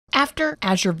After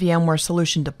Azure VMware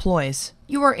Solution deploys,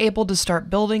 you are able to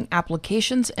start building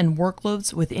applications and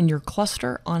workloads within your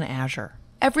cluster on Azure.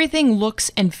 Everything looks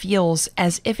and feels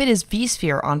as if it is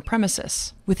vSphere on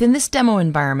premises. Within this demo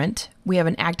environment, we have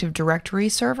an Active Directory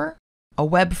server, a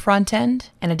web front end,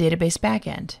 and a database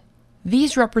backend.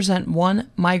 These represent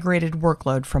one migrated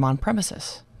workload from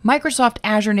on-premises. Microsoft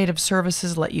Azure Native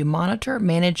Services let you monitor,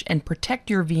 manage, and protect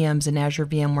your VMs in Azure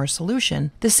VMware Solution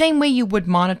the same way you would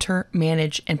monitor,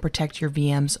 manage, and protect your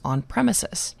VMs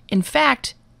on-premises. In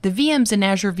fact, the VMs in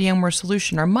Azure VMware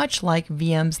Solution are much like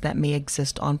VMs that may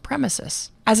exist on-premises.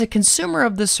 As a consumer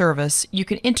of the service, you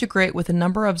can integrate with a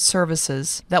number of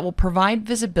services that will provide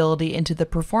visibility into the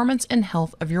performance and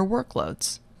health of your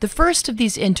workloads. The first of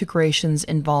these integrations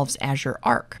involves Azure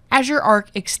Arc. Azure Arc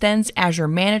extends Azure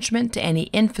management to any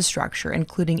infrastructure,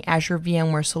 including Azure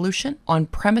VMware Solution,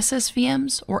 on-premises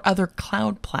VMs, or other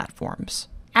cloud platforms.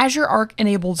 Azure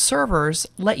Arc-enabled servers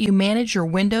let you manage your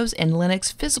Windows and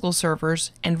Linux physical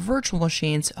servers and virtual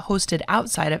machines hosted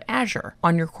outside of Azure,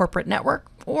 on your corporate network,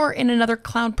 or in another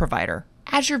cloud provider.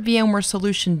 Azure VMware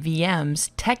Solution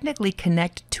VMs technically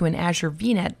connect to an Azure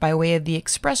VNet by way of the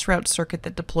express route circuit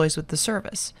that deploys with the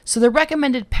service, so the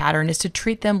recommended pattern is to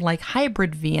treat them like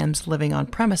hybrid VMs living on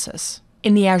premises.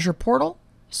 In the Azure portal,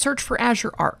 search for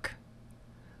Azure Arc.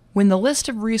 When the list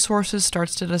of resources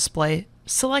starts to display,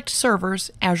 select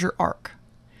Servers, Azure Arc.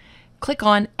 Click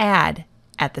on Add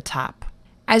at the top.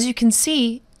 As you can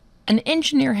see, an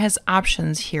engineer has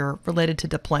options here related to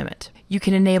deployment. You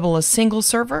can enable a single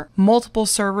server, multiple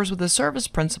servers with a service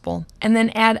principal, and then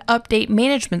add update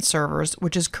management servers,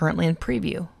 which is currently in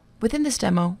preview. Within this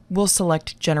demo, we'll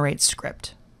select Generate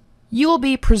Script. You will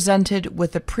be presented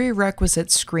with a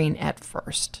prerequisite screen at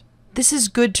first. This is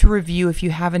good to review if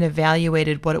you haven't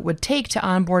evaluated what it would take to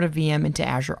onboard a VM into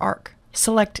Azure Arc.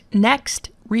 Select Next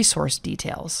Resource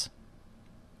Details.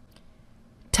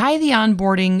 Tie the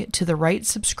onboarding to the right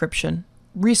subscription,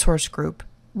 resource group,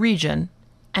 region,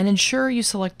 and ensure you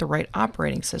select the right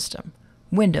operating system,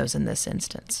 Windows in this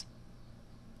instance.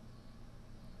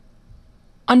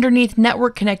 Underneath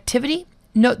Network Connectivity,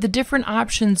 note the different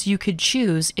options you could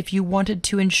choose if you wanted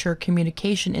to ensure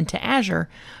communication into Azure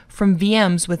from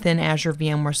VMs within Azure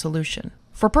VMware Solution.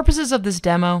 For purposes of this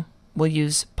demo, we'll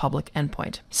use Public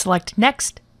Endpoint. Select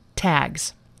Next,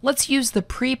 Tags. Let's use the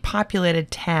pre-populated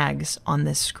tags on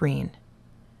this screen.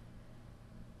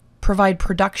 Provide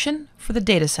production for the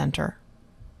data center.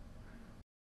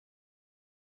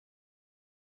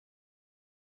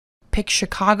 Pick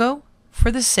Chicago for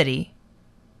the city.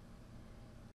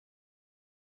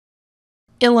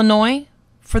 Illinois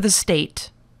for the state.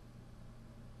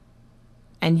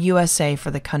 And USA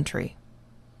for the country.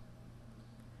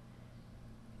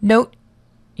 Note,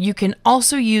 you can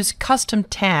also use custom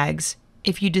tags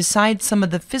if you decide some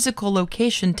of the physical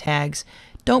location tags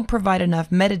don't provide enough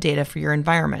metadata for your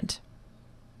environment.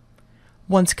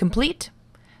 Once complete,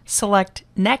 select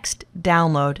Next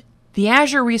Download. The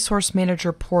Azure Resource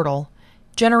Manager portal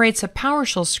generates a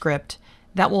PowerShell script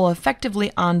that will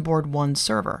effectively onboard one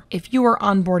server. If you are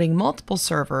onboarding multiple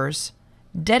servers,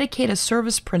 dedicate a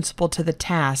service principal to the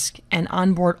task and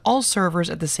onboard all servers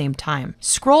at the same time.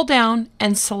 Scroll down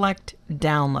and select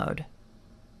Download.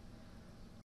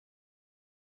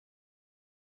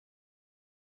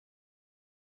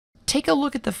 Take a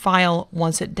look at the file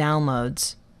once it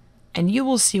downloads, and you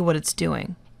will see what it's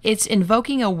doing. It's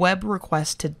invoking a web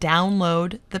request to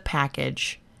download the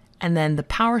package, and then the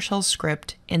PowerShell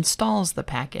script installs the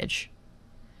package.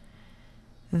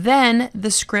 Then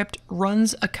the script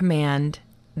runs a command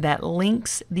that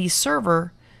links the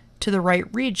server to the right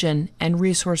region and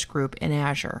resource group in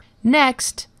Azure.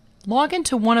 Next, log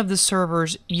into one of the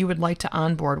servers you would like to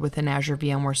onboard within Azure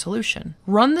VMware Solution.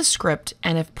 Run the script,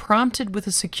 and if prompted with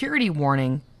a security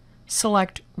warning,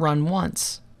 select Run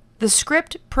Once. The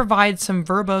script provides some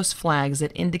verbose flags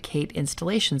that indicate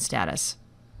installation status.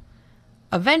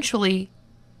 Eventually,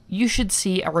 you should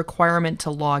see a requirement to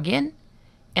log in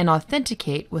and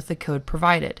authenticate with the code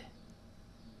provided.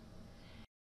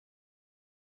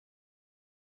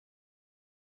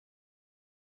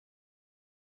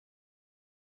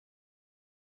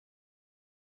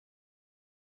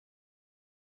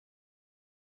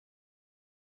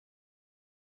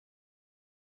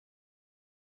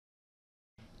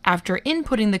 After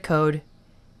inputting the code,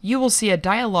 you will see a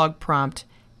dialog prompt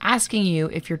asking you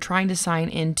if you're trying to sign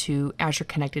into Azure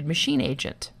Connected Machine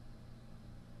Agent.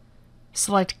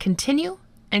 Select Continue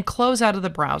and close out of the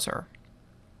browser.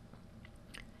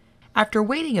 After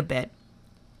waiting a bit,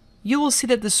 you will see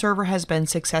that the server has been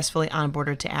successfully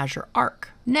onboarded to Azure Arc.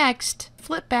 Next,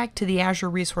 flip back to the Azure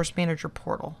Resource Manager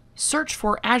portal. Search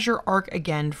for Azure Arc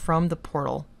again from the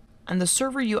portal and the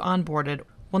server you onboarded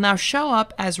will now show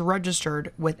up as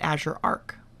registered with Azure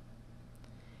Arc.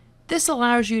 This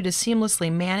allows you to seamlessly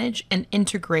manage and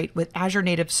integrate with Azure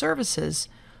native services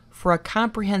for a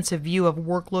comprehensive view of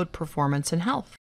workload performance and health.